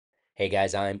Hey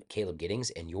guys, I'm Caleb Giddings,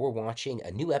 and you're watching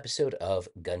a new episode of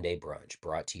Gunday Brunch,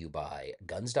 brought to you by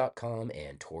Guns.com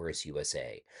and Taurus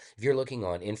USA. If you're looking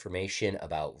on information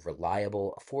about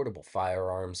reliable, affordable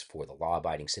firearms for the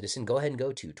law-abiding citizen, go ahead and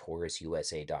go to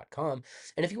TaurusUSA.com.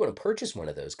 And if you want to purchase one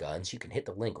of those guns, you can hit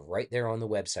the link right there on the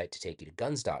website to take you to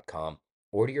Guns.com,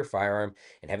 order your firearm,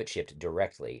 and have it shipped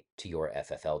directly to your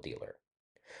FFL dealer.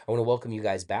 I want to welcome you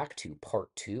guys back to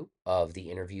part two of the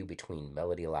interview between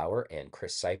Melody Lauer and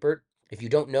Chris Cypert. If you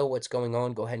don't know what's going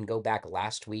on, go ahead and go back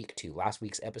last week to last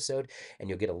week's episode, and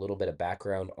you'll get a little bit of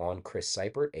background on Chris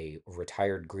Cypert, a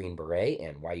retired Green Beret,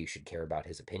 and why you should care about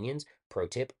his opinions. Pro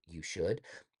tip, you should.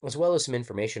 As well as some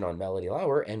information on Melody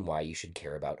Lauer and why you should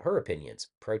care about her opinions.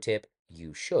 Pro tip,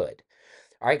 you should.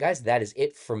 All right, guys, that is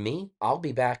it from me. I'll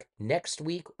be back next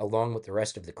week along with the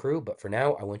rest of the crew, but for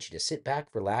now, I want you to sit back,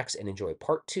 relax, and enjoy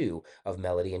part two of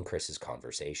Melody and Chris's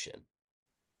conversation.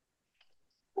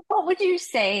 What would you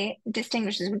say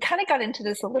distinguishes? We kind of got into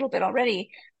this a little bit already,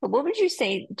 but what would you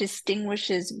say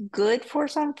distinguishes good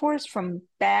force on force from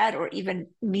bad or even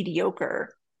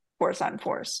mediocre force on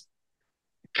force?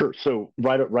 Sure. So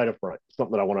right up front,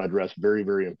 something that I want to address very,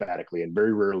 very emphatically, and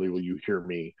very rarely will you hear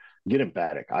me get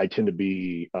emphatic. I tend to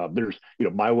be there's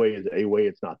my way is a way.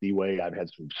 It's not the way. I've had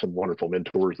some wonderful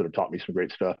mentors that have taught me some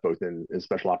great stuff, both in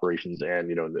special operations and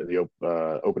in the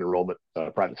open enrollment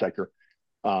private sector.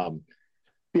 Um,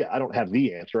 yeah, I don't have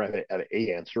the answer. I have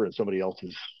a answer, and somebody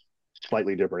else's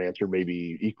slightly different answer,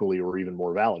 maybe equally or even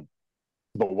more valid.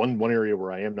 But one area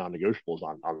where I am non-negotiable is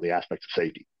on the aspects of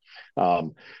safety.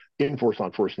 Um, in force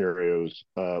on force scenarios,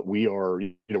 we are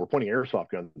we're pointing airsoft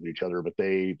guns at each other, but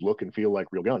they look and feel like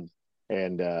real guns.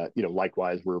 And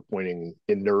likewise, we're pointing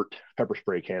inert pepper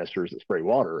spray canisters that spray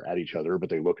water at each other, but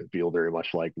they look and feel very much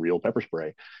like real pepper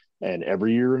spray. And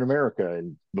every year in America,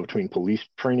 and between police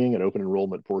training and open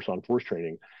enrollment force on force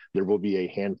training, there will be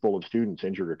a handful of students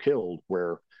injured or killed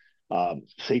where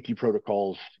safety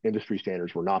protocols, industry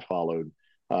standards were not followed.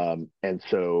 And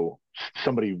so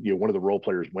somebody, one of the role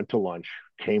players went to lunch,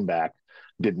 came back,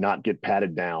 did not get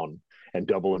patted down and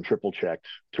double and triple checked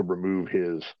to remove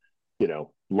his,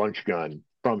 lunch gun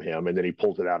from him. And then he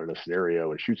pulls it out in a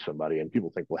scenario and shoots somebody. And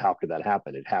people think, well, how could that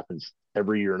happen? It happens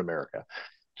every year in America.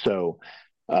 So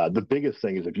the biggest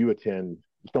thing is if you attend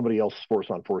somebody else's force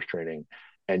on force training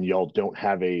and y'all don't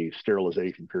have a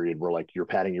sterilization period where like you're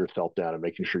patting yourself down and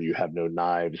making sure you have no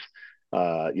knives,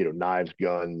 knives,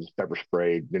 guns, pepper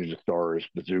spray, ninja stars,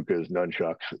 bazookas,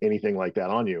 nunchucks, anything like that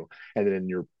on you. And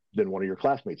then one of your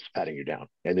classmates is patting you down.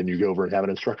 And then you go over and have an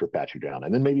instructor pat you down.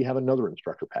 And then maybe have another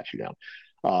instructor pat you down.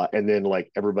 And then like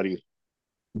everybody's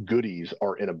goodies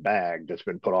are in a bag that's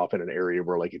been put off in an area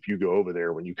where like if you go over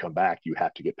there when you come back you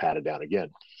have to get patted down again.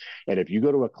 And if you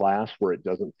go to a class where it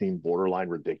doesn't seem borderline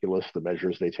ridiculous the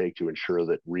measures they take to ensure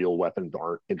that real weapons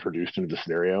aren't introduced into the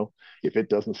scenario, if it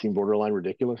doesn't seem borderline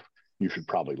ridiculous, you should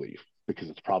probably leave because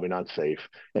it's probably not safe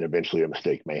and eventually a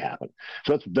mistake may happen.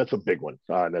 So that's a big one.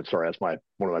 And that's my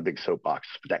one of my big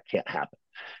soapboxes, but that can't happen.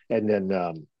 And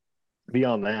then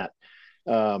beyond that,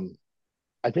 um,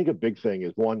 I think a big thing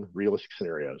is one, realistic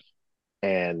scenarios.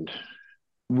 And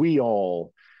we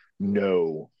all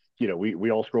know, we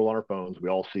all scroll on our phones. We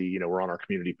all see, we're on our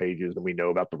community pages and we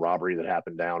know about the robbery that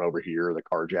happened down over here, the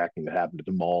carjacking that happened at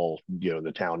the mall, in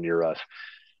the town near us.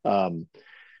 Um,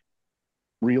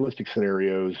 Realistic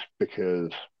scenarios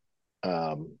because,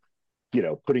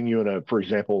 putting you in for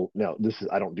example, now this is,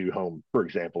 I don't do home, for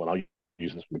example, and I'll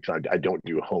use this because I don't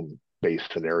do home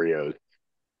based scenarios.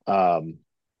 Um,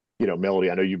 Melody,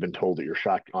 I know you've been told that your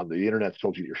shot on the internet's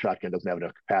told you that your shotgun doesn't have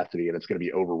enough capacity and it's going to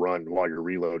be overrun while you're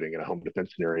reloading in a home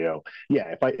defense scenario.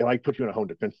 Yeah, if I put you in a home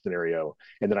defense scenario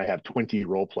and then I have 20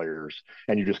 role players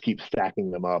and you just keep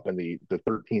stacking them up and the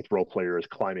 13th role player is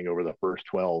climbing over the first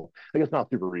 12, I guess not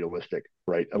super realistic,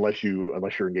 right? Unless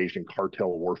you're engaged in cartel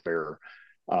warfare,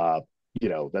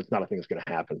 that's not a thing that's going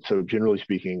to happen. So generally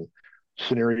speaking,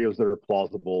 scenarios that are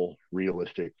plausible,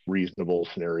 realistic, reasonable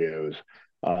scenarios.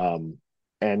 Um,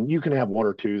 and you can have one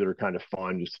or two that are kind of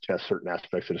fun just to test certain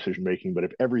aspects of decision making. But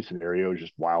if every scenario is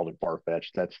just wild and far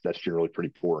fetched, that's generally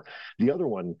pretty poor. The other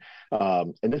one,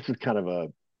 and this is kind of a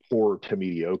poor to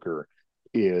mediocre,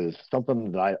 is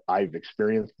something that I've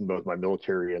experienced in both my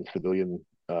military and civilian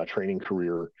training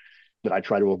career that I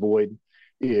try to avoid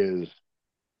is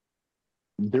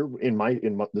there in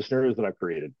the scenarios that I've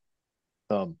created.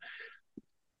 Um,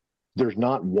 there's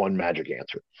not one magic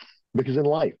answer because in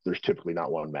life there's typically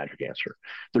not one magic answer.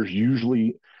 There's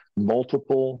usually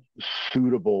multiple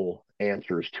suitable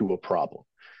answers to a problem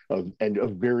of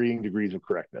varying degrees of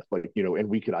correctness, like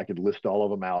and I could list all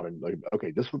of them out and like,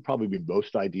 okay, this would probably be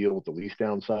most ideal with the least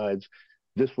downsides,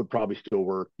 this would probably still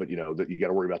work, but that you got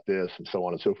to worry about this and so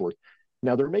on and so forth.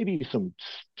 Now there may be some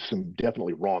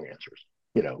definitely wrong answers.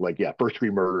 Like yeah, first degree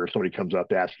murder. If somebody comes up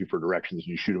to ask you for directions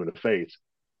and you shoot them in the face,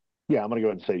 yeah, I'm going to go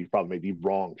ahead and say you probably made the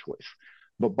wrong choice.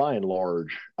 But by and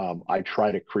large, I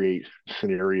try to create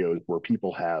scenarios where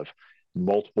people have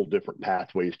multiple different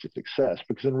pathways to success,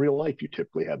 because in real life, you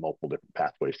typically have multiple different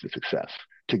pathways to success,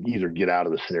 to either get out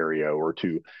of the scenario or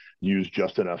to use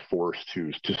just enough force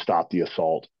to stop the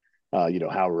assault,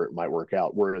 however it might work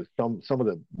out. Whereas some of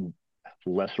the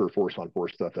lesser force on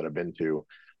force stuff that I've been to,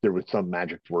 there was some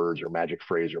magic words or magic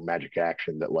phrase or magic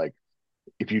action that, like,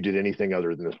 if you did anything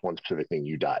other than this one specific thing,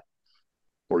 you died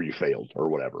or you failed or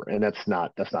whatever. And that's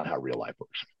not how real life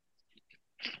works.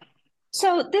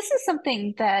 So this is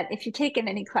something that if you take in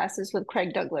any classes with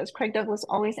Craig Douglas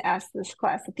always asks this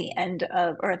class at the end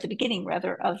of, or at the beginning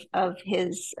rather, of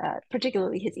his,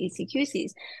 particularly his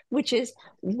ECQCs, which is,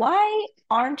 why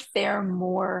aren't there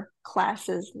more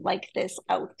classes like this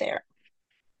out there?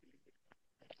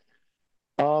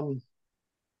 So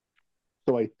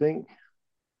I think,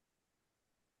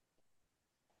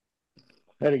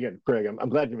 and again, Craig, I'm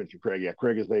glad you mentioned Craig. Yeah,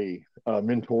 Craig is a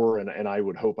mentor, and I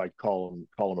would hope I'd call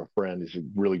him a friend. He's a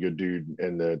really good dude,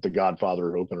 and the godfather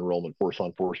of open enrollment force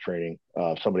on force training.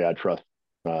 Somebody I trust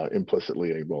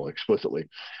implicitly, well, explicitly.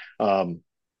 Um,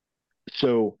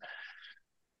 so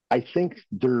I think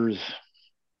there's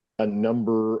a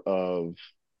number of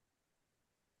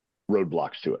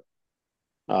roadblocks to it.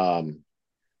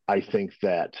 I think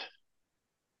that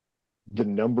the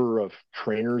number of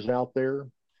trainers out there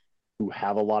who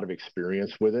have a lot of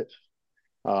experience with it,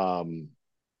 um,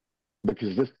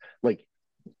 because this, like,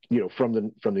 from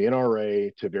the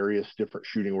NRA to various different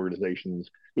shooting organizations,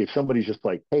 if somebody's just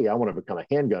like, hey, I want to become a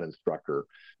handgun instructor,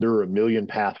 there are a million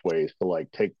pathways to,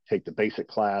 like, take the basic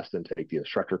class, then take the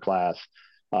instructor class.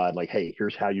 Like, hey,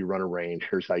 here's how you run a range,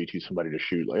 here's how you teach somebody to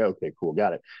shoot. Like, okay, cool,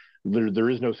 got it. There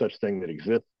is no such thing that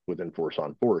exists within force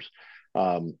on force.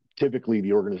 Typically,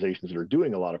 the organizations that are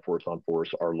doing a lot of force on force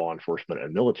are law enforcement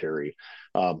and military,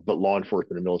 but law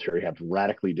enforcement and military have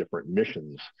radically different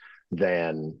missions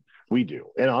than we do.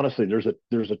 And honestly,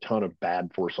 there's a ton of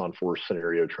bad force on force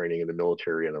scenario training in the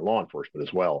military and in law enforcement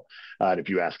as well. And if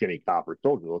you ask any cop or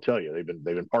soldier, they'll tell you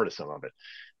they've been part of some of it.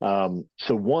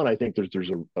 So one, I think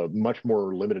there's a much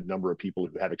more limited number of people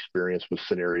who have experience with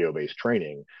scenario based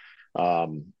training,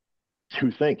 um, who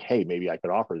think, hey, maybe I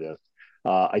could offer this.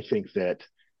 I think that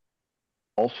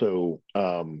also,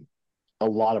 a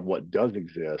lot of what does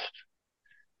exist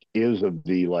is of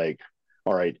the, like,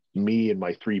 all right, me and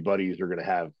my three buddies are going to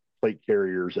have plate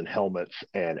carriers and helmets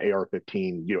and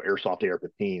AR-15, airsoft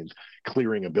AR-15s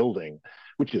clearing a building,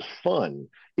 which is fun.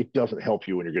 It doesn't help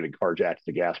you when you're getting carjacked at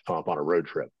the gas pump on a road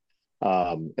trip.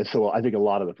 And so I think a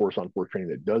lot of the force on force training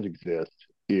that does exist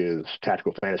is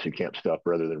tactical fantasy camp stuff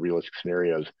rather than realistic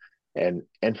scenarios. And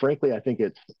frankly, I think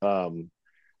it's,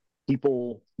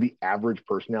 people, the average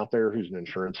person out there who's an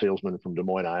insurance salesman from Des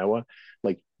Moines, Iowa,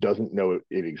 like, doesn't know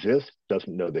it exists,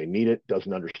 doesn't know they need it,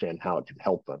 doesn't understand how it can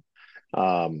help them.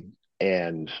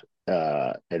 And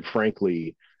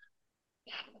frankly,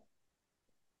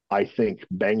 I think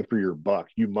bang for your buck,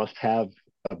 you must have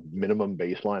a minimum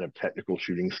baseline of technical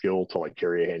shooting skill to, like,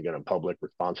 carry a handgun in public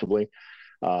responsibly.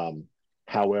 Um,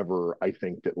 However, I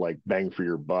think that, like, bang for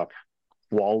your buck,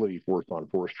 quality force on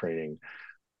force training,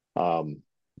 um,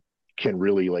 can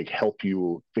really, like, help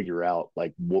you figure out,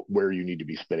 like, where you need to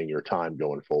be spending your time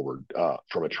going forward,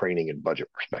 from a training and budget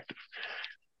perspective.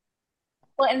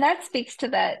 Well, and that speaks to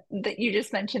that you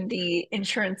just mentioned, the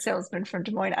insurance salesman from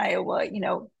Des Moines, Iowa.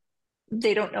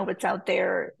 They don't know what's out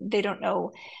there. They don't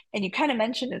know, and you kind of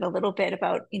mentioned it a little bit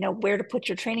about, where to put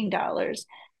your training dollars.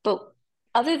 But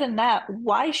other than that,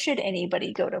 why should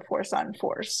anybody go to Force on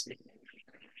Force?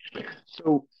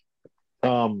 So,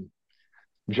 um,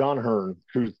 John Hearn,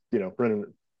 who's,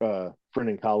 friend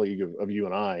and colleague of you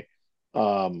and I,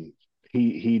 um,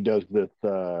 he does this.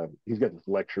 He's got this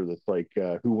lecture that's like,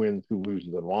 who wins, who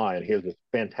loses, and why. And he has this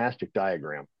fantastic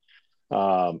diagram,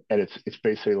 and it's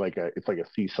basically like a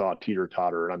seesaw teeter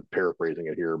totter. And I'm paraphrasing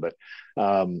it here, but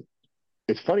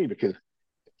it's funny because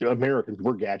Americans,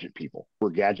 we're gadget people. We're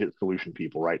gadget solution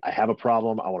people, right? I have a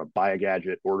problem. I want to buy a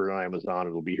gadget, order it on Amazon.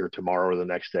 It'll be here tomorrow or the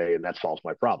next day, and that solves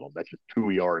my problem. That's just who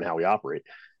we are and how we operate.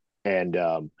 And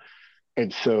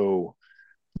so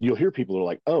you'll hear people who are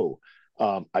like, oh,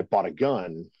 I bought a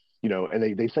gun,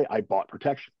 and they say I bought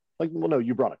protection. Like, well, no,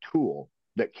 you brought a tool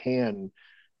that can,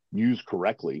 used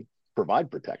correctly,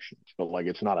 provide protection. But, like,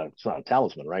 it's not a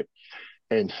talisman, right?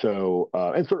 And so,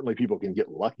 and certainly people can get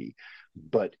lucky,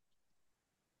 but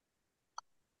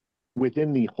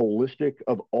within the holistic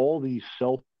of all these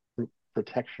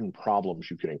protection problems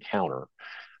you can encounter.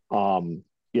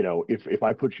 If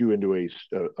I put you into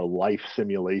a life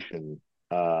simulation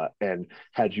and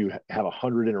had you have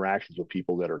 100 interactions with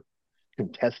people that are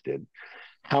contested,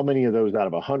 how many of those out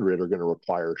of 100 are going to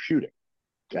require shooting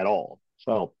at all?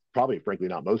 Well, probably, frankly,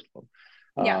 not most of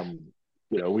them. Yeah.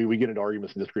 We get into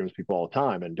arguments and disagreements with people all the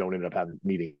time and don't end up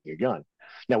needing a gun.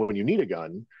 Now, when you need a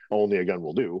gun, only a gun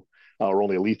will do, or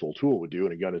only a lethal tool would do,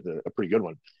 and a gun is a pretty good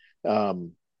one.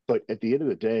 But at the end of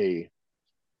the day,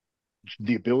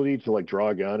 the ability to like draw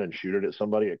a gun and shoot it at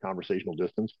somebody at conversational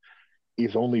distance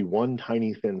is only one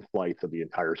tiny thin slice of the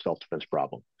entire self-defense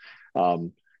problem.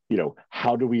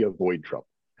 How do we avoid trouble?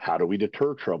 How do we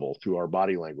deter trouble through our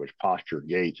body language, posture,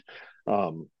 gait,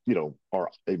 how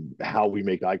we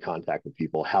make eye contact with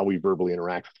people, how we verbally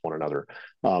interact with one another,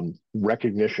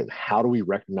 recognition. How do we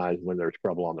recognize when there's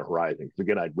trouble on the horizon? Because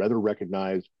again, I'd rather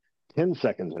recognize 10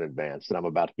 seconds in advance that I'm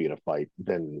about to be in a fight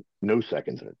than no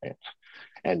seconds in advance.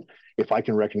 And if I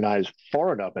can recognize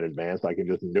far enough in advance, I can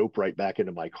just nope right back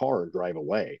into my car and drive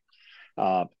away.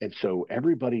 And so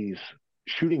everybody's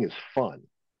shooting is fun.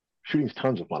 Shooting's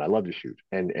tons of fun. I love to shoot.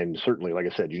 And certainly, like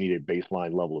I said, you need a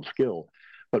baseline level of skill.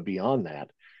 But beyond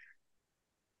that,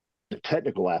 the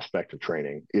technical aspect of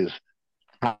training is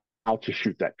how to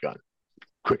shoot that gun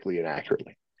quickly and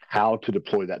accurately, how to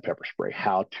deploy that pepper spray,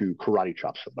 how to karate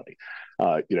chop somebody,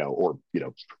 or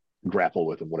grapple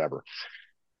with them, whatever.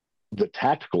 The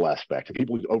tactical aspect, and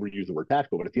people overuse the word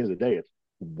tactical, but at the end of the day, it's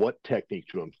what technique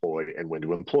to employ and when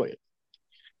to employ it.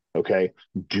 Okay,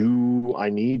 do I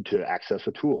need to access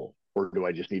a tool, or do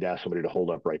I just need to ask somebody to hold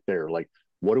up right there? Like,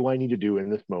 what do I need to do in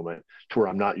this moment to where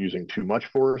I'm not using too much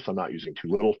force, I'm not using too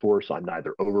little force, I'm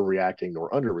neither overreacting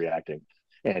nor underreacting?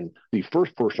 And the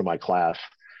first portion of my class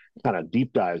kind of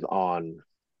deep dives on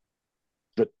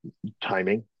the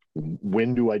timing.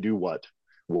 When do I do what?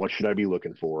 What should I be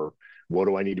looking for? What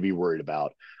do I need to be worried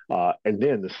about? And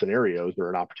then the scenarios are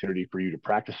an opportunity for you to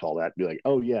practice all that. Be like,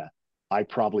 oh yeah, I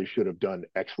probably should have done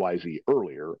X, Y, Z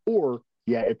earlier, or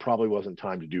yeah, it probably wasn't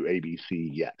time to do A, B,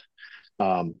 C yet.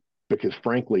 Because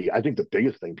frankly, I think the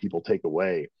biggest thing people take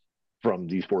away from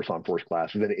these force on force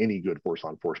classes than any good force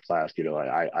on force class,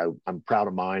 I'm proud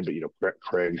of mine, but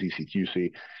Craig's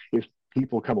ECQC, is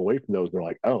people come away from those and they're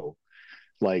like, oh,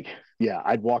 like, yeah,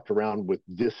 I'd walked around with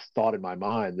this thought in my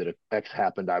mind that if X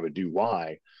happened, I would do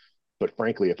Y. But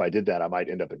frankly, if I did that, I might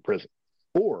end up in prison.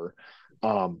 Or,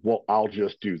 well, I'll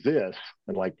just do this.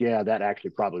 And like, yeah, that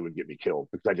actually probably would get me killed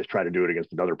because I just tried to do it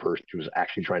against another person who was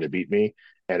actually trying to beat me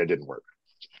and it didn't work.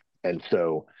 And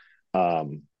so,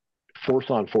 force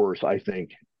on force, I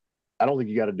don't think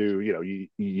you got to do,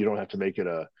 you don't have to make it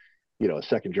a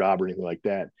second job or anything like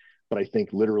that. But I think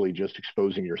literally just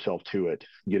exposing yourself to it,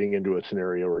 getting into a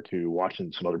scenario or two,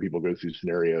 watching some other people go through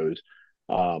scenarios,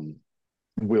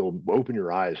 will open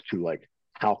your eyes to like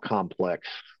how complex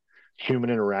human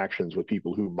interactions with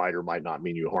people who might or might not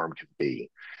mean you harm can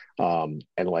be. And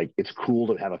like, it's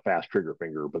cool to have a fast trigger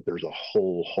finger, but there's a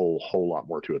whole lot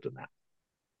more to it than that.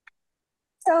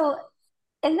 So,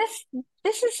 and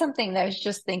this is something that I was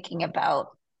just thinking about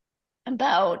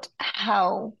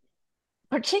how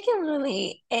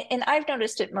particularly, and I've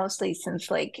noticed it mostly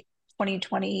since like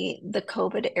 2020, the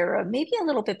COVID era, maybe a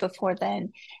little bit before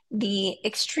then, the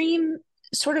extreme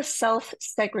sort of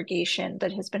self-segregation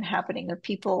that has been happening of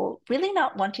people really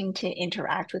not wanting to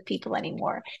interact with people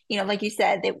anymore. Like you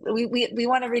said, that we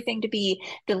want everything to be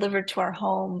delivered to our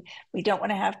home. We don't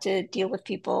want to have to deal with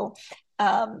people.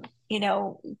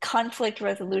 Conflict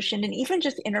resolution and even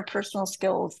just interpersonal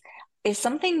skills is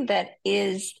something that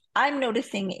I'm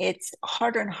noticing it's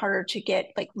harder and harder to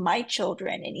get like my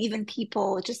children and even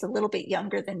people just a little bit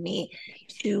younger than me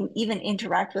to even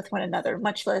interact with one another,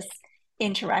 much less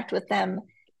interact with them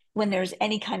when there's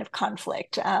any kind of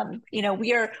conflict. We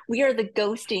are the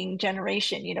ghosting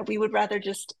generation. We would rather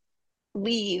just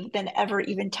leave than ever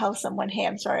even tell someone, hey,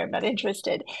 I'm sorry, I'm not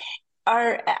interested.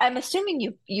 I'm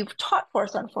assuming you've taught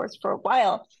force on force for a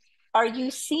while. Are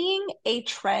you seeing a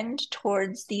trend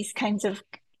towards these kinds of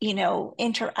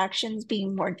interactions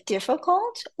being more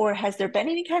difficult, or has there been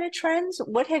any kind of trends?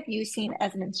 What have you seen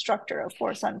as an instructor of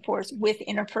force on force with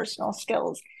interpersonal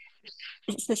skills,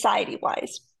 society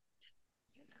wise?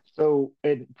 So,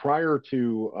 and prior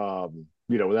to,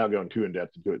 without going too in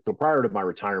depth into it, so prior to my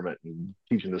retirement and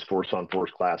teaching this force on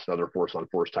force class and other force on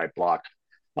force type blocks,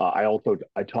 I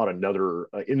taught another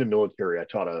in the military. I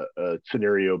taught a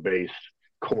scenario based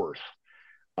course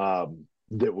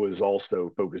that was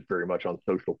also focused very much on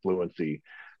social fluency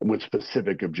with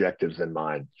specific objectives in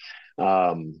mind.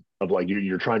 Of like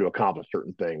you're trying to accomplish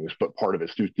certain things, but part of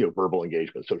it's through verbal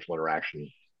engagement, social interaction,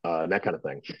 and that kind of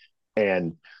thing.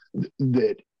 And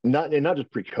that not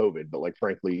just pre-COVID, but like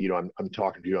frankly, I'm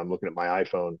talking to you, I'm looking at my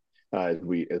iPhone as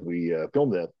we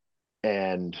film this,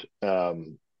 and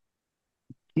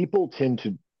people tend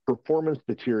to performance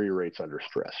deteriorates under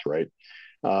stress, right?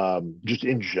 Just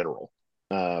in general.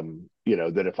 That um,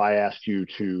 if I asked you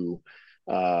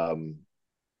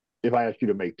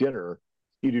to make dinner,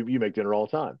 you make dinner all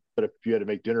the time. But if you had to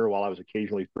make dinner while I was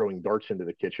occasionally throwing darts into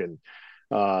the kitchen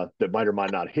that might or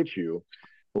might not hit you,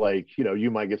 like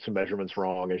you might get some measurements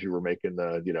wrong as you were making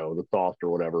the sauce or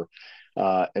whatever.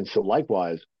 And so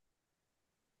likewise,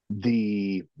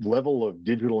 the level of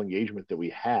digital engagement that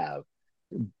we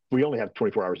only have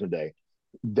 24 hours in a day.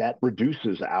 That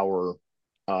reduces our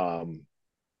um,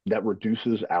 that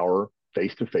reduces our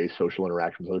face-to-face social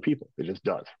interaction with other people. It just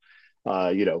does.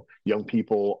 Young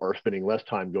people are spending less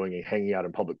time going and hanging out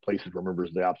in public places where members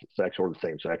of the opposite sex or the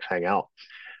same sex hang out.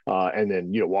 And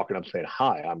then, walking up saying,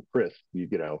 "Hi, I'm Chris. You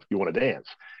want to dance?"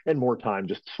 And more time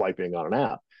just swiping on an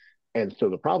app. And so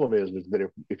the problem is that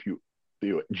if you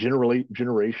generally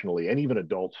generationally, and even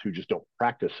adults who just don't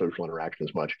practice social interaction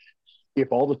as much, if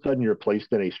all of a sudden you're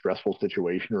placed in a stressful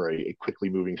situation or a quickly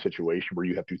moving situation where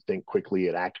you have to think quickly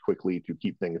and act quickly to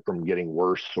keep things from getting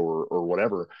worse or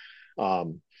whatever,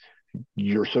 um,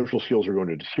 your social skills are going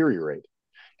to deteriorate.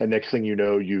 And next thing you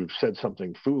know, you've said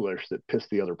something foolish that pissed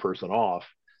the other person off.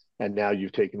 And now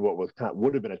you've taken what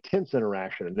would have been a tense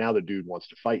interaction, and now the dude wants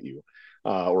to fight you,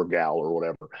 or gal or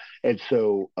whatever. And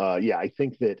so, yeah, I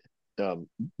think that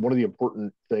one of the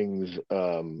important things,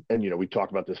 and we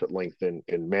talked about this at length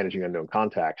in managing unknown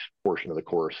contacts portion of the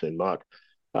course in Muck,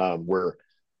 where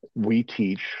we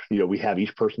teach, we have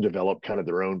each person develop kind of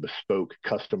their own bespoke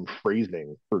custom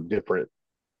phrasing for different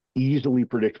easily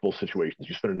predictable situations.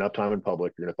 You spend enough time in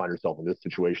public, you're going to find yourself in this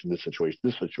situation, this situation,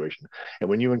 this situation. And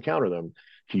when you encounter them,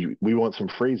 we want some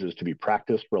phrases to be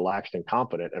practiced, relaxed, and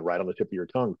confident and right on the tip of your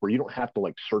tongue, where you don't have to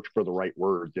like search for the right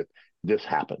words if this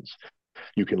happens.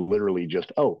 You can literally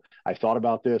just, oh, I thought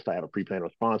about this. I have a pre-planned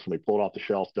response. Let me pull it off the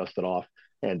shelf, dust it off,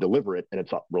 and deliver it. And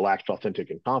it's relaxed, authentic,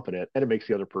 and confident. And it makes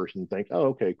the other person think, oh,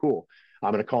 okay, cool.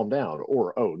 I'm going to calm down.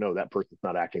 Or, oh, no, that person's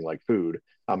not acting like food.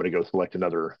 I'm going to go select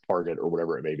another target or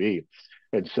whatever it may be.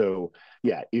 And so,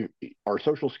 yeah, our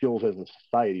social skills as a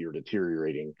society are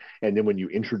deteriorating. And then when you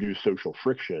introduce social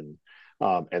friction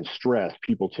and stress,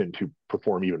 people tend to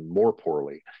perform even more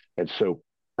poorly. And so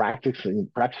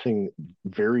practicing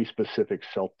very specific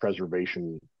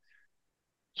self-preservation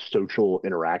social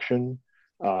interaction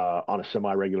on a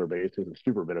semi-regular basis is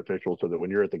super beneficial, so that when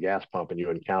you're at the gas pump and you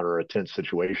encounter a tense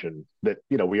situation that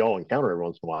we all encounter every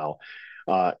once in a while,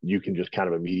 you can just kind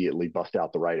of immediately bust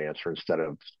out the right answer instead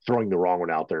of throwing the wrong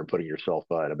one out there and putting yourself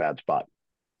in a bad spot.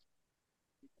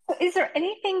 So is there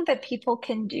anything that people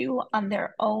can do on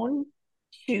their own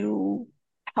to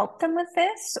help them with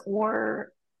this?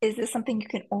 Or is this something you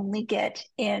can only get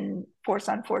in force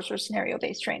on force or scenario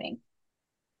based training?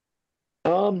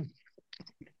 Um,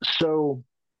 so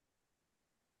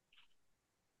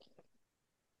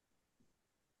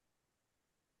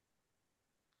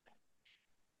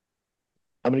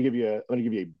I'm going to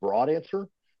give you a broad answer,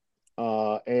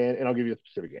 and I'll give you a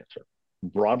specific answer.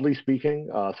 Broadly speaking,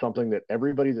 something that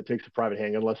everybody that takes a private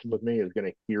handgun lesson with me is going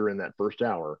to hear in that first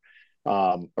hour,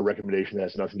 a recommendation that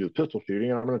has nothing to do with pistol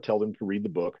shooting. And I'm going to tell them to read the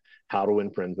book "How to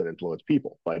Win Friends and Influence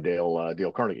People" by Dale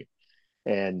Carnegie.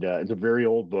 And it's a very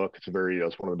old book. It's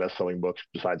one of the best selling books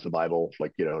besides the Bible,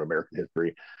 like in American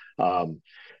history. Um,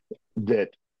 that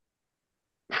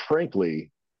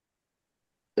frankly,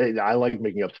 I like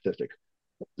making up statistics.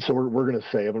 So we're going to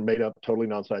say, I've made up totally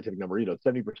non-scientific number,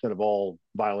 70% of all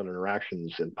violent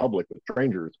interactions in public with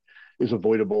strangers is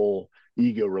avoidable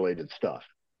ego related stuff.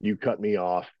 You cut me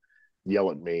off, yell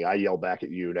at me, I yell back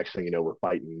at you. Next thing you know, we're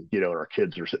fighting, and our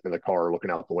kids are sitting in the car looking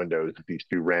out the windows at these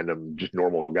two random, just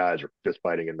normal guys are fist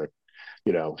fighting in the,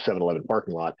 7-Eleven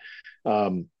parking lot.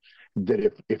 Um,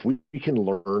 that if we can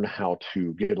learn how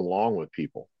to get along with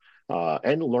people,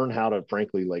 and learn how to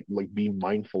frankly like be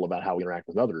mindful about how we interact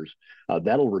with others,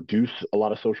 that'll reduce a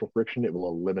lot of social friction. It will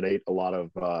eliminate a lot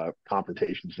of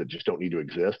confrontations that just don't need to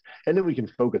exist, and then we can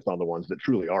focus on the ones that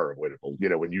truly are avoidable,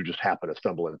 when you just happen to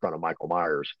stumble in front of Michael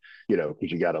Myers, because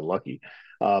you got unlucky.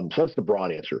 So that's the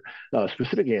broad answer.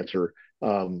 Specific answer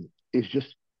is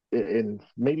just, and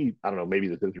maybe I don't know, maybe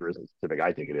this answer isn't specific,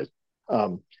 I think it is.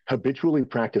 Habitually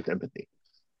practice empathy.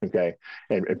 Okay.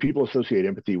 And people associate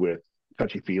empathy with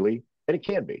touchy feely, and it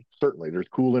can be. Certainly there's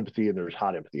cool empathy and there's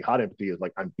hot empathy. Hot empathy is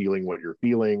like, I'm feeling what you're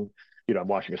feeling. I'm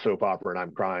watching a soap opera and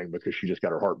I'm crying because she just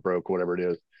got her heart broke, whatever it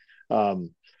is.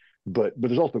 But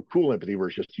there's also cool empathy where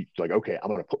it's just like, okay, I'm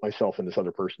going to put myself in this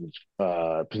other person's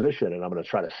position, and I'm going to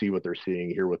try to see what they're seeing,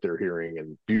 hear what they're hearing,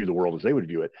 and view the world as they would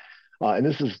view it. And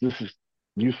this is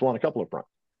useful on a couple of fronts.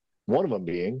 One of them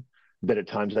being that at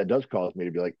times that does cause me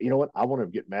to be like, you know what, I want to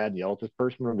get mad and yell at this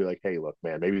person and be like, hey, look,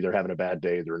 man, maybe they're having a bad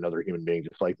day. They're another human being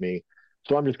just like me.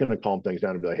 So I'm just going to calm things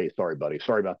down and be like, hey, sorry, buddy,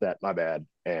 sorry about that, my bad.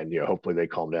 And hopefully they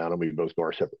calm down and we both go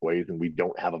our separate ways and we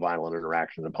don't have a violent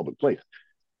interaction in a public place.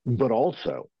 But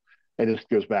also, and this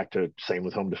goes back to same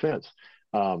with home defense.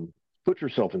 Put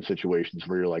yourself in situations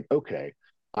where you're like, okay,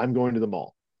 I'm going to the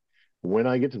mall. When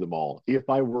I get to the mall, if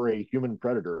I were a human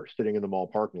predator sitting in the mall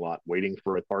parking lot waiting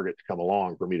for a target to come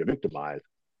along for me to victimize,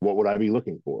 what would I be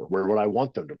looking for? Where would I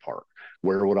want them to park?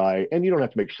 Where would I, and you don't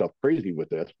have to make yourself crazy with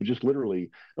this, but just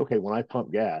literally, okay, when I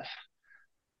pump gas,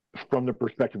 from the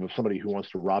perspective of somebody who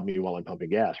wants to rob me while I'm pumping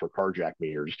gas or carjack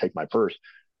me or just take my purse,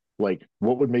 like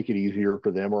what would make it easier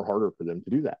for them or harder for them to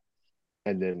do that?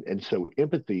 And so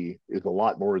empathy is a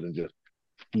lot more than just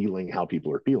feeling how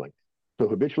people are feeling. So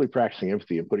habitually practicing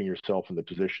empathy and putting yourself in the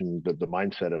position, the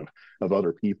mindset of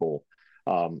other people,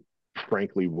 um,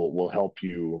 frankly, will help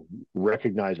you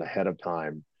recognize ahead of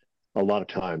time. A lot of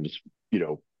times,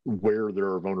 where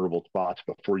there are vulnerable spots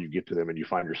before you get to them, and you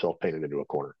find yourself painted into a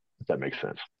corner. If that makes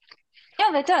sense.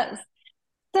 Yeah, that does.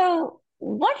 So,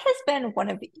 what has been one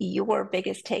of your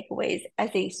biggest takeaways as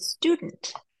a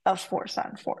student of Force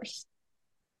on Force?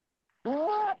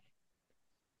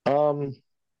 Um,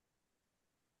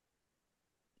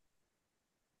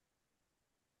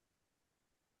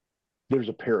 there's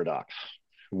a paradox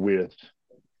with,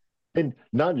 and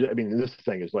not I mean, this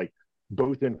thing is like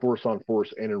both in Force on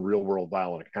Force and in real world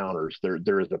violent encounters,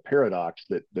 there is a paradox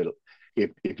that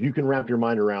if you can wrap your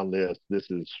mind around this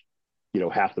is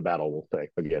half the battle. We'll say,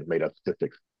 again, made up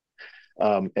statistics,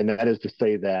 and that is to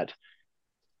say that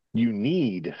you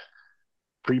need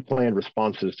pre-planned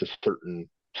responses to certain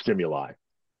stimuli,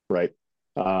 right?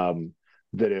 Um,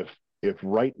 that if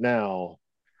right now,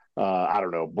 I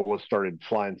don't know, bullets started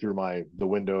flying through the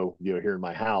window, here in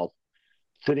my house,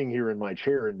 sitting here in my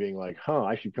chair and being like,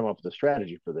 I should come up with a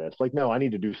strategy for this. Like, no, I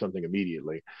need to do something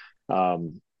immediately.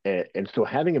 And so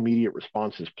having immediate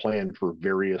responses planned for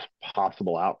various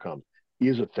possible outcomes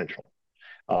is essential.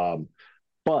 Um,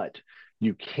 but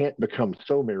you can't become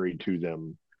so married to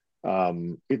them.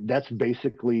 That's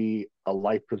basically a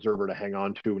life preserver to hang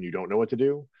on to when you don't know what to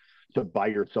do, to buy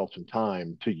yourself some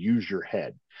time to use your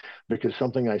head. Because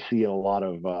something I see in a lot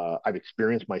of, I've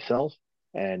experienced myself,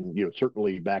 and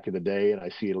certainly back in the day, and I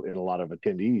see it in a lot of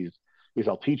attendees, is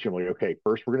I'll teach them like, okay,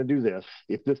 first we're going to do this.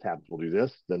 If this happens, we'll do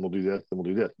this. Then we'll do this. Then we'll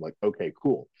do this. I'm like, okay,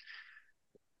 cool.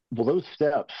 Well, those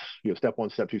steps, step one,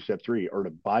 step two, step three, are to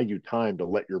buy you time to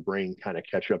let your brain kind of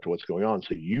catch up to what's going on,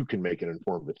 so you can make an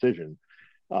informed decision,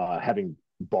 having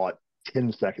bought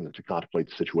 10 seconds to contemplate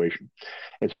the situation.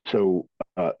 And so,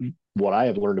 what I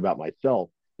have learned about myself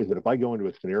is that if I go into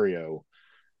a scenario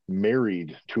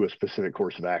married to a specific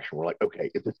course of action, we're like,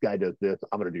 okay, if this guy does this,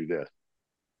 I'm going to do this.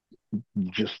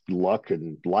 Just luck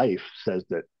and life says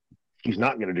that he's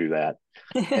not going to do that.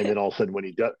 And then all of a sudden, when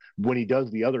he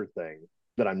does the other thing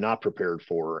that I'm not prepared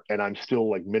for, and I'm still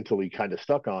like mentally kind of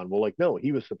stuck on, well, like, no,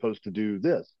 he was supposed to do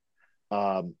this.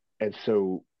 And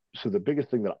so the biggest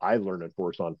thing that I learned in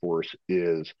Force on Force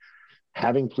is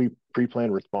having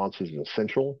pre-planned responses is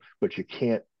essential, but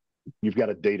you've got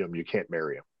to date them. You can't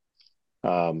marry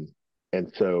them.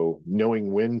 And so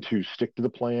knowing when to stick to the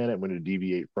plan and when to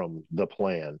deviate from the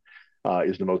plan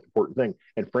is the most important thing.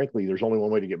 And frankly, there's only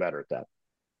one way to get better at that,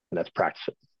 and that's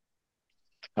practicing.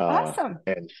 Awesome.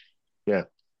 And yeah.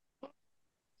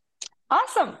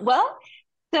 Awesome. Well,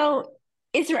 so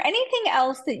is there anything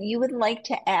else that you would like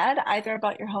to add, either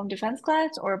about your home defense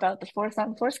class or about the Force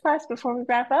on Force class before we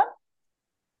wrap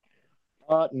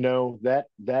up? No,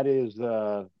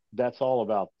 that's all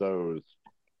about those.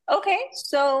 Okay,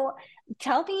 so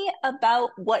tell me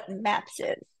about what MAPS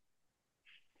is.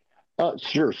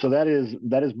 Sure. So that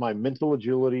is my mental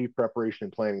agility preparation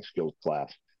and planning skills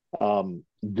class.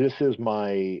 This is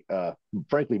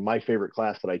frankly, my favorite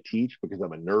class that I teach because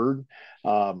I'm a nerd.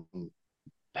 Um,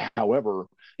 However,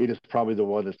 it is probably the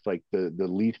one that's like the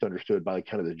least understood by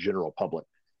kind of the general public.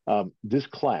 This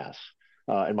class,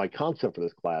 and my concept for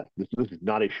this class, this is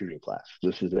not a shooting class.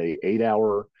 This is a 8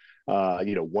 hour,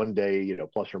 one day,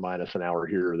 plus or minus an hour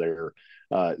here or there,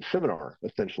 seminar,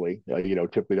 essentially,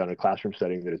 typically done in a classroom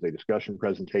setting that is a discussion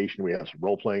presentation. We have some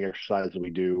role playing exercises we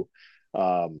do.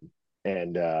 Um,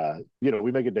 and,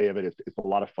 we make a day of it. It's a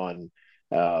lot of fun.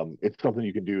 It's something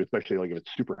you can do, especially like if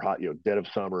it's super hot, dead of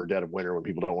summer, dead of winter, when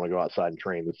people don't want to go outside and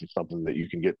train. This is something that you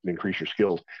can get and increase your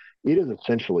skills. It is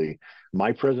essentially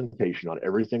my presentation on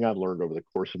everything I've learned over the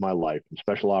course of my life, from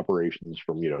special operations,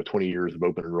 from 20 years of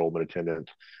open enrollment attendance,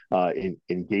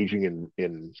 engaging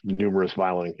in numerous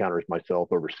violent encounters myself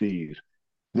overseas,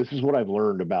 This is what I've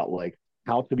learned about like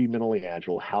how to be mentally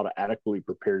agile, how to adequately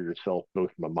prepare yourself,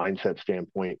 both from a mindset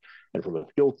standpoint and from a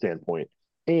skill standpoint,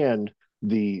 and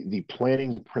the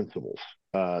planning principles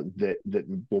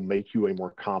that will make you a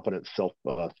more competent self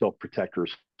protector,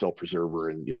 self preserver,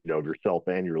 and of yourself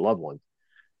and your loved ones.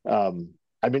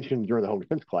 I mentioned during the home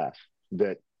defense class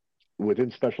that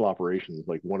within special operations,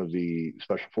 like one of the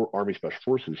Army Special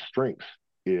Forces strengths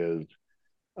is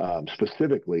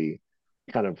specifically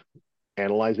kind of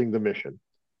analyzing the mission,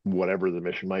 whatever the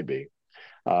mission might be,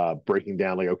 breaking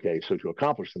down like, okay, so to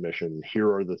accomplish the mission,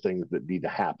 here are the things that need to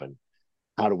happen.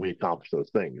 How do we accomplish those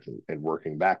things, and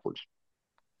working backwards?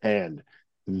 And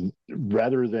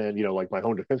rather than, like my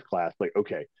home defense class, like,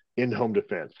 okay, in home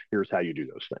defense, here's how you do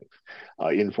those things.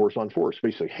 In force on force,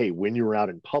 basically, hey, when you're out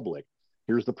in public,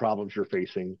 here's the problems you're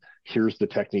facing. Here's the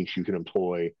techniques you can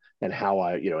employ, and how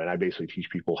and I basically teach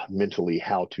people mentally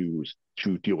how to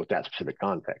deal with that specific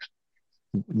context.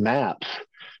 Maps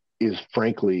is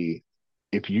frankly,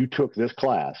 if you took this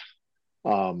class,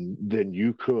 then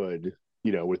you could,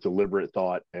 with deliberate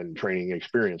thought and training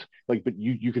experience, like, but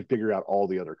you could figure out all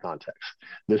the other contexts.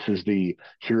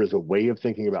 Here is a way of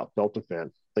thinking about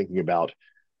self-defense, thinking about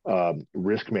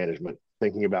risk management,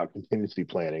 thinking about contingency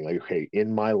planning. Like, okay,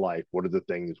 in my life, what are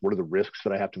the risks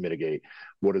that I have to mitigate?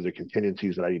 What are the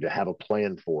contingencies that I need to have a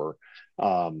plan for?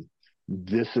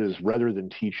 This is, rather than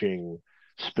teaching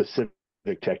specific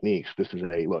techniques, this is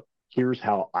look, here's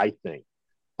how I think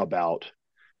about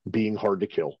being hard to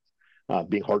kill,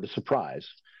 being hard to surprise,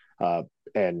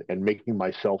 and making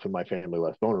myself and my family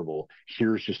less vulnerable.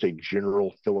 Here's just a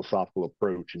general philosophical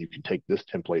approach, and you can take this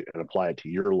template and apply it to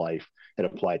your life and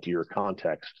apply it to your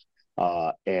context.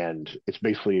 And it's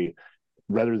basically,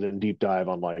 rather than deep dive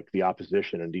on like the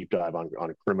opposition and deep dive on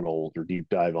criminals or deep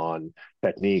dive on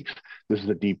techniques, this is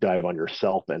a deep dive on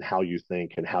yourself and how you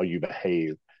think and how you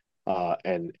behave,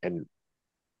 and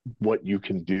what you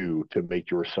can do to make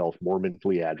yourself more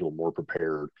mentally agile, more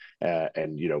prepared,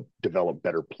 and develop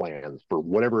better plans for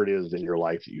whatever it is in your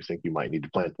life that you think you might need to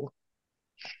plan for.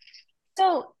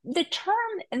 So the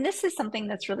term, and this is something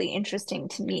that's really interesting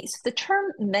to me. So the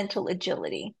term mental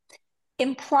agility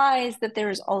implies that there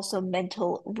is also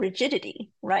mental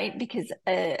rigidity, right? Because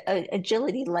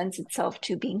agility lends itself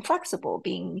to being flexible,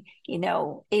 being,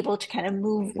 able to kind of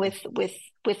move with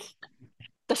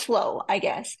the flow, I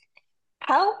guess.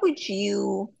 How would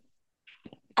you,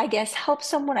 I guess, help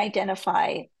someone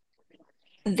identify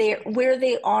where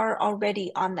they are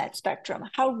already on that spectrum?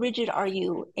 How rigid are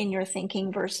you in your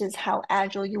thinking versus how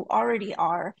agile you already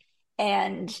are?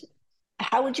 And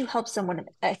how would you help someone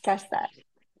assess that?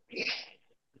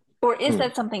 Or is Hmm.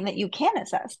 that something that you can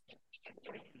assess?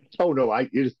 Oh no, it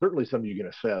is certainly something you can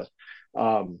assess.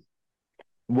 Um,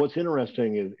 what's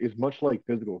interesting is much like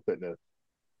physical fitness,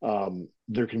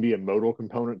 there can be a modal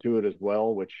component to it as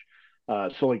well. Which,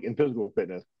 so like in physical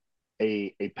fitness,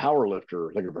 a power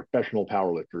lifter, like a professional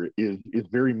power lifter, is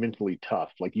very mentally tough.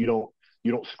 Like you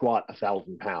don't squat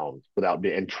 1,000 pounds without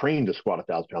being, and train to squat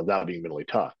 1,000 pounds without being mentally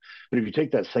tough. But if you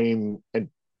take that same, and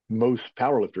most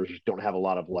power lifters don't have a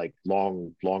lot of like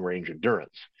long range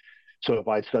endurance. So if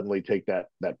I suddenly take that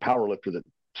power lifter that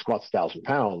squats 1,000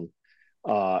 pounds,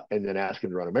 and then ask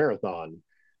him to run a marathon,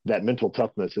 that mental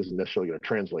toughness isn't necessarily going to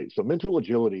translate. So mental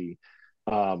agility,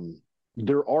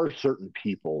 there are certain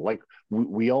people, like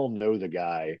we all know the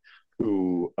guy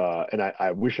who, and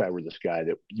I wish I were this guy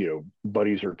that,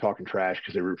 buddies are talking trash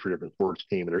because they root for a different sports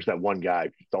team. And there's that one guy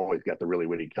who's always got the really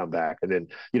witty comeback. And then,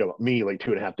 me like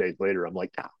 2.5 days later, I'm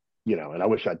like, and I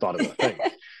wish I'd thought of a thing.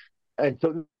 And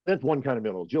so that's one kind of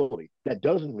mental agility. That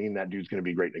doesn't mean that dude's going to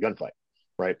be great in a gunfight,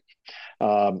 right?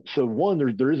 So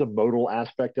one, there is a modal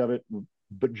aspect of it,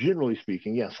 but generally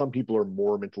speaking, yeah, some people are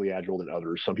more mentally agile than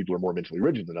others. Some people are more mentally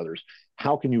rigid than others.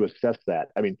 How can you assess that?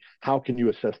 I mean, how can you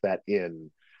assess that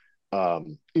in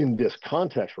this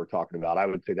context we're talking about? I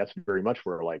would say that's very much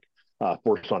where like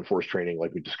force on force training,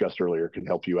 like we discussed earlier, can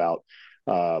help you out.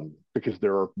 Because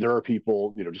there are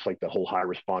people, just like the whole high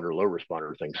responder, low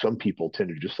responder thing. Some people tend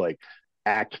to just like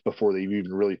act before they've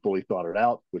even really fully thought it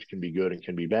out, which can be good and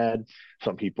can be bad.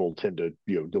 Some people tend to,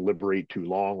 deliberate too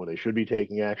long when they should be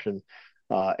taking action.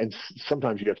 And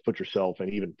sometimes you have to put yourself in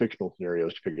even fictional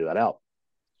scenarios to figure that out.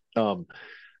 Um,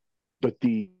 but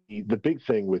the big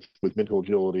thing with mental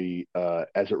agility,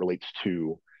 as it relates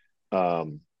to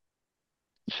um,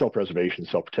 self-preservation,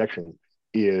 self-protection,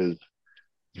 is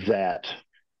that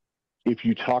if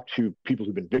you talk to people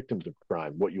who've been victims of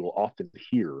crime, what you will often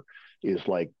hear is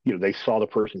like, they saw the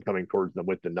person coming towards them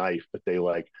with the knife, but they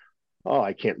like, oh,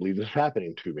 I can't believe this is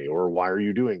happening to me, or why are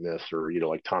you doing this? Or,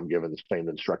 like Tom Gibbons, famed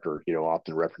instructor,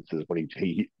 often references when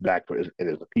he back as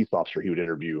a peace officer, he would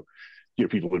interview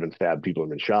people who've been stabbed, people who've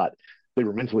been shot. They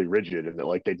were mentally rigid and that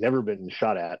like they'd never been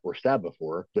shot at or stabbed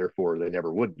before, therefore they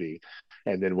never would be.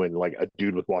 And then when like a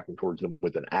dude was walking towards them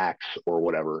with an axe or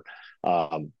whatever,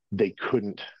 they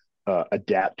couldn't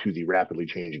adapt to the rapidly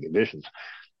changing conditions.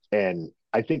 And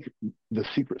I think the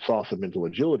secret sauce of mental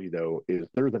agility, though, is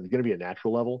there's going to be a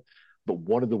natural level. But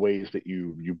one of the ways that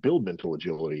you build mental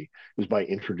agility is by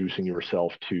introducing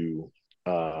yourself to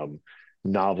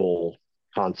novel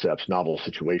concepts, novel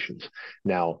situations.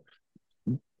 Now,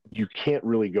 you can't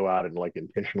really go out and like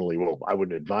intentionally. Well, I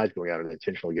wouldn't advise going out and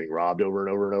intentionally getting robbed over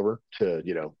and over and over to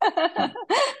to,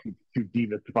 to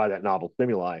demystify that novel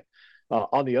stimuli.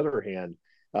 On the other hand,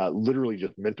 literally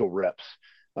just mental reps.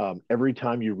 Every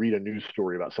time you read a news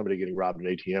story about somebody getting robbed in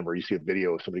an ATM, or you see a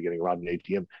video of somebody getting robbed in an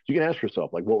ATM, you can ask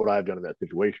yourself, like, what would I have done in that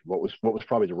situation? What was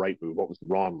probably the right move? What was the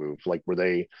wrong move? Like, were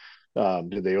they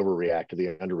did they overreact? Did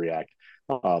they underreact?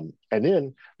 And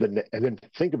then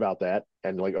think about that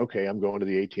and like, okay, I'm going to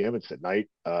the ATM. It's at night.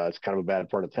 It's kind of a bad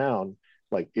part of town.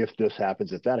 Like, if this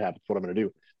happens, if that happens, what I'm going to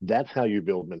do? That's how you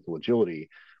build mental agility,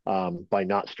 by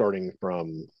not starting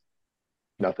from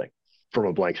nothing, from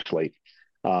a blank slate.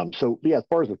 So yeah, as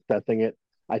far as assessing it,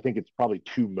 I think it's probably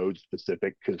too mode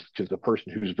specific because the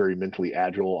person who's very mentally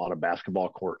agile on a basketball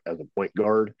court as a point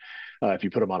guard, if you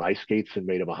put him on ice skates and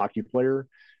made him a hockey player,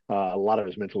 a lot of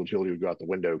his mental agility would go out the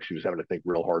window because he was having to think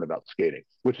real hard about skating,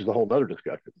 which is a whole other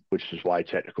discussion, which is why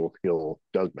technical skill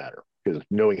does matter, because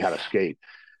knowing how to skate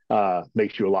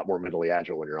makes you a lot more mentally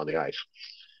agile when you're on the ice.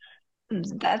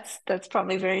 That's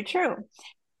probably very true.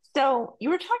 So you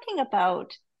were talking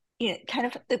about, kind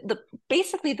of the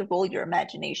basically the role your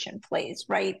imagination plays,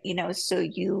 right? So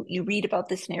you read about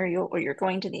the scenario, or you're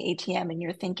going to the ATM and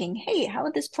you're thinking, hey, how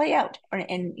would this play out?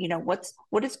 And what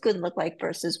does good look like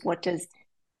versus what does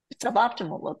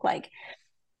suboptimal look like?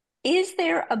 Is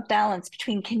there a balance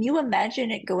between, can you imagine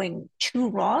it going too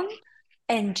wrong?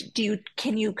 And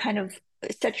can you kind of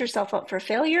set yourself up for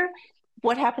failure?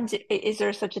 What happens? Is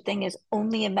there such a thing as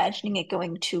only imagining it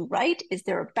going too right? Is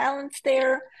there a balance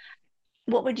there?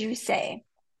 What would you say?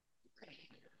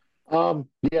 Yeah,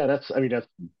 I mean, that's,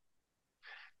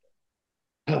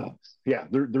 yeah,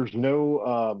 there's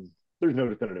no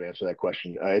definitive answer to that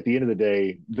question. At the end of the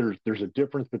day, there's a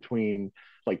difference between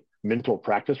like mental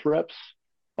practice reps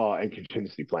and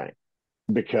contingency planning,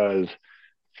 because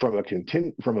from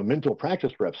a mental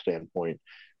practice rep standpoint,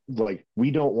 like we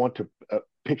don't want to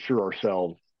picture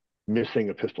ourselves missing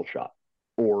a pistol shot,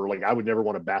 or like I would never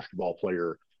want a basketball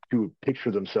player to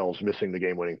picture themselves missing the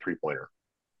game winning 3 pointer,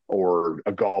 or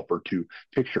a golfer to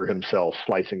picture himself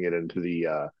slicing it into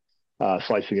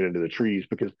the trees,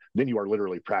 because then you are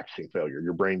literally practicing failure.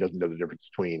 Your brain doesn't know the difference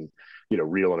between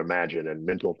real and imagine, and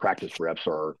mental practice reps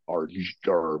are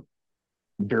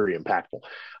very impactful.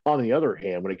 On the other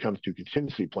hand, when it comes to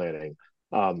contingency planning,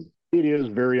 it is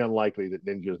very unlikely that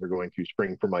ninjas are going to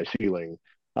spring from my ceiling.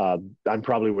 I'm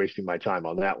probably wasting my time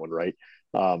on that one, right?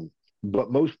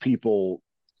 But most people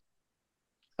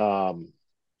um,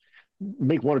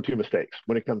 make one or two mistakes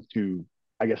when it comes to,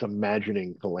 I guess,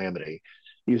 imagining calamity.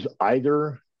 Is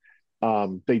either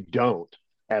they don't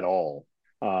at all,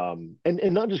 and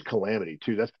not just calamity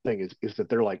too. That's the thing, is that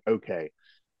they're like, okay,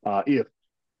 if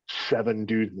 7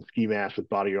 dudes in ski masks with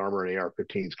body armor and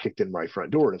AR-15s kicked in my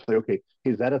front door, and it's like, okay,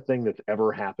 is that a thing that's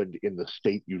ever happened in the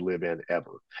state you live in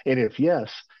ever? And if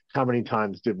yes, how many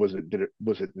times was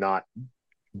it not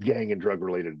gang and drug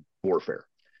related warfare?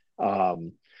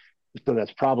 Um, so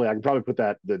that's probably, I can probably put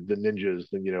that, the ninjas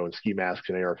and and ski masks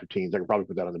and AR-15s. I can probably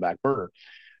put that on the back burner.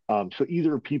 So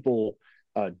either people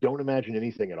don't imagine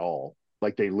anything at all,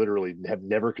 like they literally have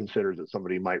never considered that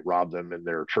somebody might rob them in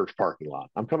their church parking lot.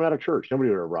 I'm coming out of church. Nobody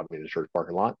would ever rob me in the church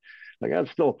parking lot. Like,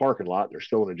 that's still a parking lot. They're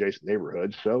still in adjacent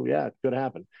neighborhoods. So yeah, it could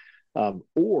happen.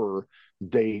 Or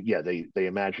they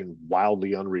imagine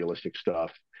wildly unrealistic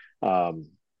stuff. Um,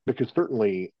 because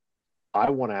certainly I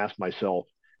want to ask myself,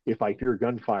 if I hear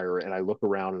gunfire and I look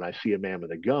around and I see a man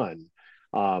with a gun,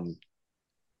 um,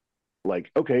 like,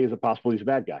 okay, is it possible he's a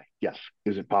bad guy? Yes.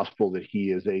 Is it possible that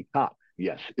he is a cop?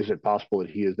 Yes. Is it possible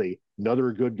that he is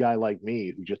another good guy like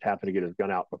me who just happened to get his gun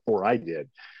out before I did?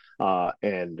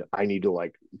 And I need to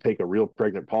like take a real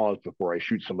pregnant pause before I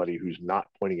shoot somebody who's not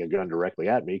pointing a gun directly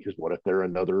at me, because what if they're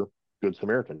another good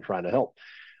Samaritan trying to help?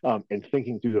 And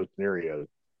thinking through those scenarios.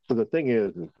 So the thing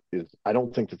is I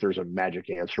don't think that there's a magic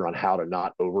answer on how to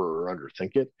not over or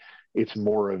underthink it. It's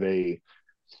more of a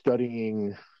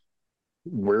studying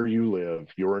where you live,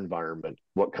 your environment,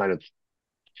 what kind of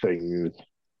things,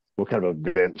 what kind of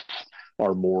events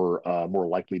are more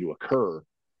likely to occur.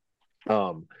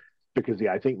 Um, because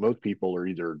yeah, I think most people are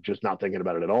either just not thinking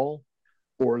about it at all,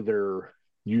 or they're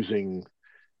using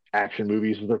action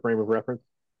movies as their frame of reference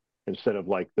instead of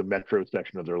like the metro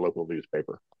section of their local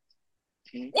newspaper.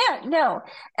 Yeah, no.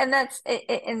 And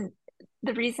and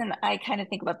the reason I kind of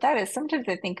think about that is sometimes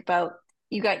I think about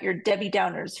you got your Debbie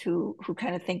Downers who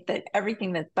kind of think that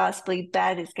everything that's possibly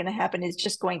bad is going to happen is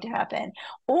just going to happen.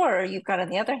 Or you've got on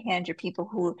the other hand your people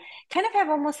who kind of have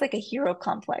almost like a hero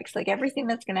complex. Like everything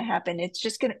that's going to happen, it's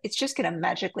just going to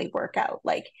magically work out.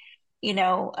 Like,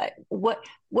 what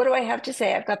do I have to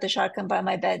say? I've got the shotgun by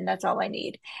my bed and that's all I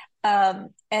need. And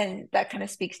that kind of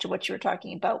speaks to what you were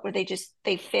talking about, where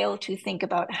they fail to think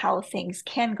about how things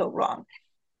can go wrong,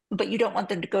 but you don't want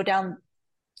them to go down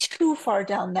too far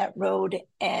down that road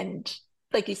and,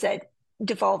 like you said,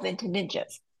 devolve into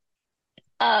ninjas.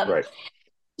 Um, Right.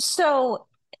 so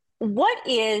what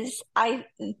is I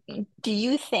do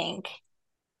you think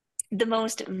the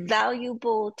most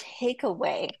valuable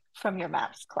takeaway from your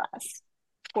maps class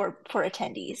for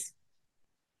attendees?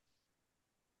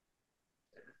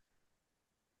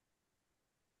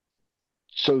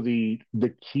 So the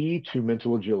key to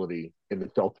mental agility in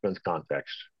the self defense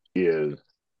context is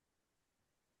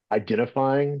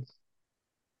identifying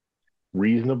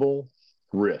reasonable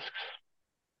risks,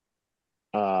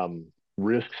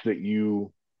 risks that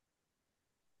you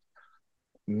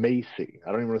may see.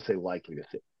 I don't even want to say likely to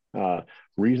see.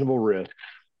 Reasonable risks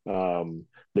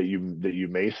that you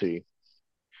may see,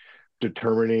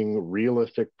 determining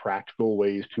realistic, practical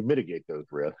ways to mitigate those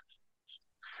risks,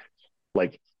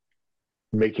 like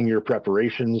making your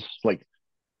preparations, like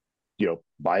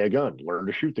buy a gun, learn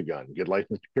to shoot the gun, get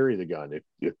licensed to carry the gun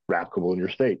if applicable in your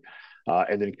state,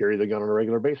 and then carry the gun on a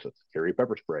regular basis. Carry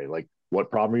pepper spray. Like,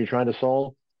 what problem are you trying to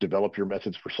solve? Develop your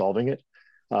methods for solving it,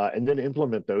 and then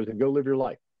implement those and go live your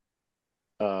life.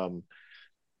 Um,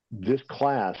 this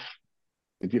class,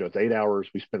 it's 8 hours.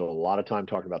 We spend a lot of time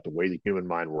talking about the way the human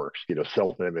mind works,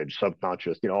 self-image,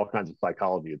 subconscious, all kinds of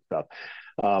psychology and stuff.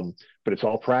 But it's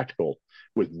all practical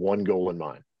with one goal in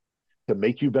mind: to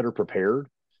make you better prepared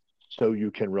so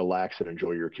you can relax and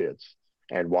enjoy your kids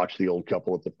and watch the old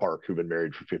couple at the park who've been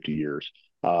married for 50 years,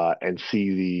 and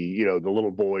see the little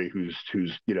boy who's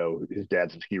his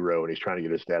dad's his hero and he's trying to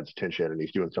get his dad's attention and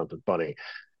he's doing something funny,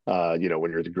 when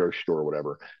you're at the grocery store or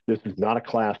whatever. This is not a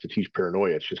class to teach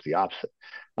paranoia. It's just the opposite.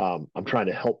 I'm trying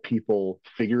to help people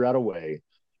figure out a way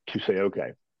to say,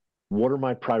 okay, what are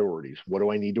my priorities? What do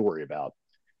I need to worry about?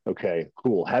 Okay,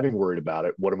 cool. Having worried about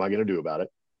it, what am I going to do about it?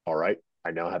 All right, I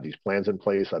now have these plans in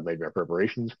place. I've made my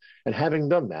preparations. And having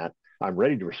done that, I'm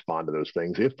ready to respond to those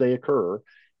things if they occur.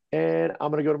 And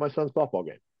I'm going to go to my son's softball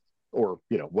game or,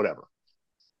 whatever.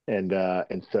 And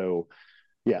so,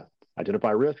 yeah,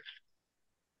 identify risks,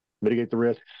 mitigate the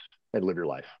risks, and live your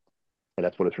life. And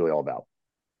that's what it's really all about.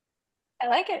 I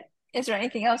like it. Is there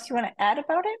anything else you want to add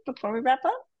about it before we wrap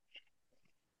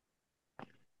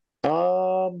up?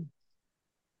 Um,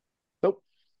 Nope,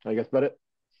 I guess about it.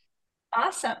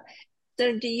 Awesome.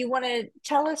 So do you want to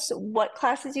tell us what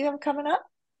classes you have coming up?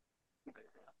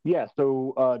 Yeah,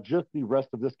 so just the rest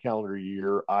of this calendar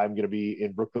year, I'm going to be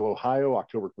in Brookville, Ohio,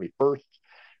 October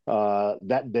 21st.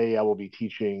 That day, I will be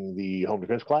teaching the home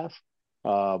defense class.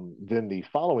 Then the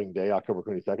following day, October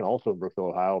 22nd, also in Brookville,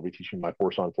 Ohio, I'll be teaching my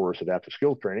force on force adaptive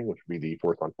skills training, which would be the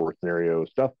force on force scenario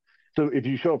stuff. So if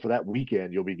you show up for that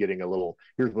weekend, you'll be getting a little,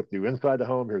 here's what to do inside the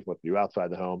home, here's what to do outside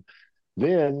the home.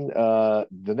 Then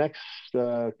the next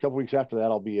couple weeks after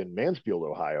that, I'll be in Mansfield,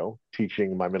 Ohio,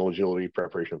 teaching my mental agility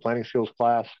preparation and planning skills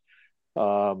class,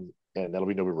 and that'll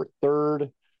be November 3rd.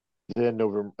 Then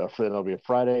that'll be a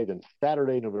Friday. Then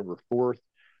Saturday, November 4th,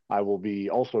 I will be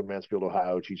also in Mansfield,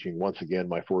 Ohio, teaching once again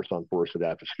my force on force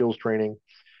adaptive skills training.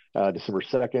 December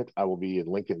 2nd, I will be in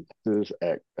Lincoln, Texas,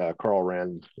 at Carl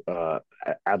Rand's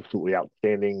absolutely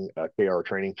outstanding KR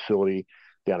training facility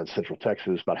down in Central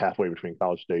Texas, about halfway between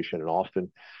College Station and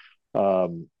Austin.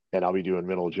 And I'll be doing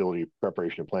mental agility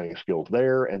preparation and planning skills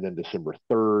there. And then December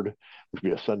 3rd, which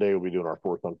will be a Sunday, we'll be doing our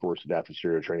force on force adaptive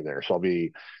stereo training there. So I'll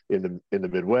be in the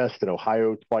Midwest, in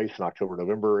Ohio twice in October,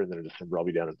 November, and then in December I'll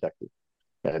be down in Texas.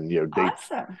 And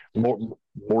dates, Awesome.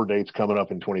 more dates coming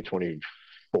up in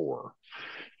 2024.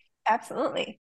 Absolutely.